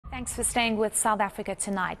Thanks for staying with South Africa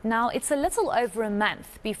tonight. Now, it's a little over a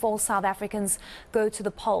month before South Africans go to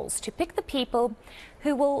the polls to pick the people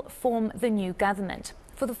who will form the new government.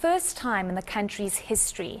 For the first time in the country's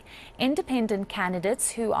history, independent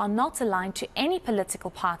candidates who are not aligned to any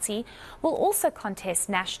political party will also contest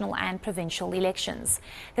national and provincial elections.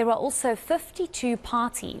 There are also 52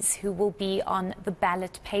 parties who will be on the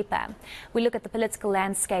ballot paper. We look at the political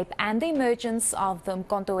landscape and the emergence of the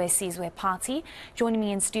uMkhonto weSizwe party. Joining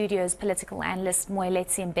me in studio is political analyst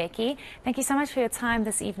Moeletsi Mbeki. Thank you so much for your time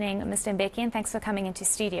this evening, Mr. Mbeki, and thanks for coming into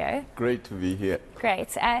studio. Great to be here.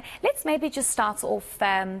 Great. Let's maybe just start off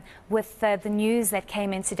with the news that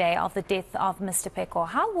came in today of the death of Mr. Peko.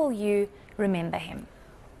 How will you remember him?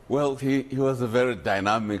 Well, he was a very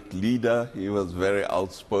dynamic leader. He was a very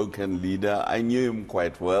outspoken leader. I knew him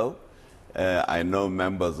quite well. I know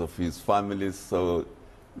members of his family, so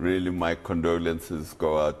really my condolences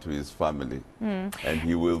go out to his family. And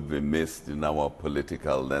he will be missed in our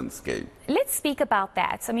political landscape. Let's speak about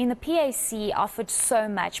that. I mean, the PAC offered so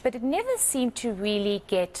much, but it never seemed to really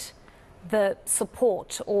get the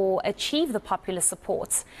support or achieve the popular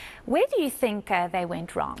support. Where do you think they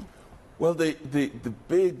went wrong? Well, the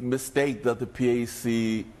big mistake that the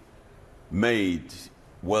PAC made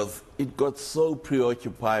was it got so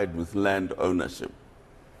preoccupied with land ownership.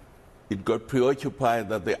 It got preoccupied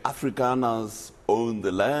that the Afrikaners own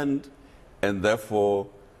the land and therefore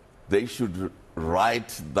they should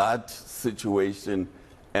right that situation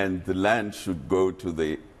and the land should go to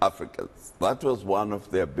the Africans. That was one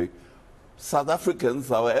of their big... South Africans,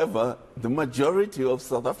 however, the majority of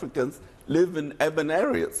South Africans live in urban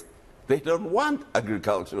areas. They don't want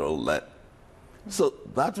agricultural land. So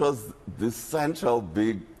that was the central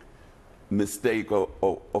big mistake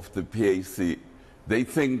of the PAC. They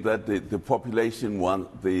think that the population,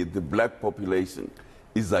 the black population,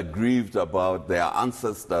 is aggrieved about their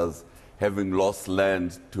ancestors having lost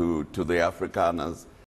land to the Afrikaners,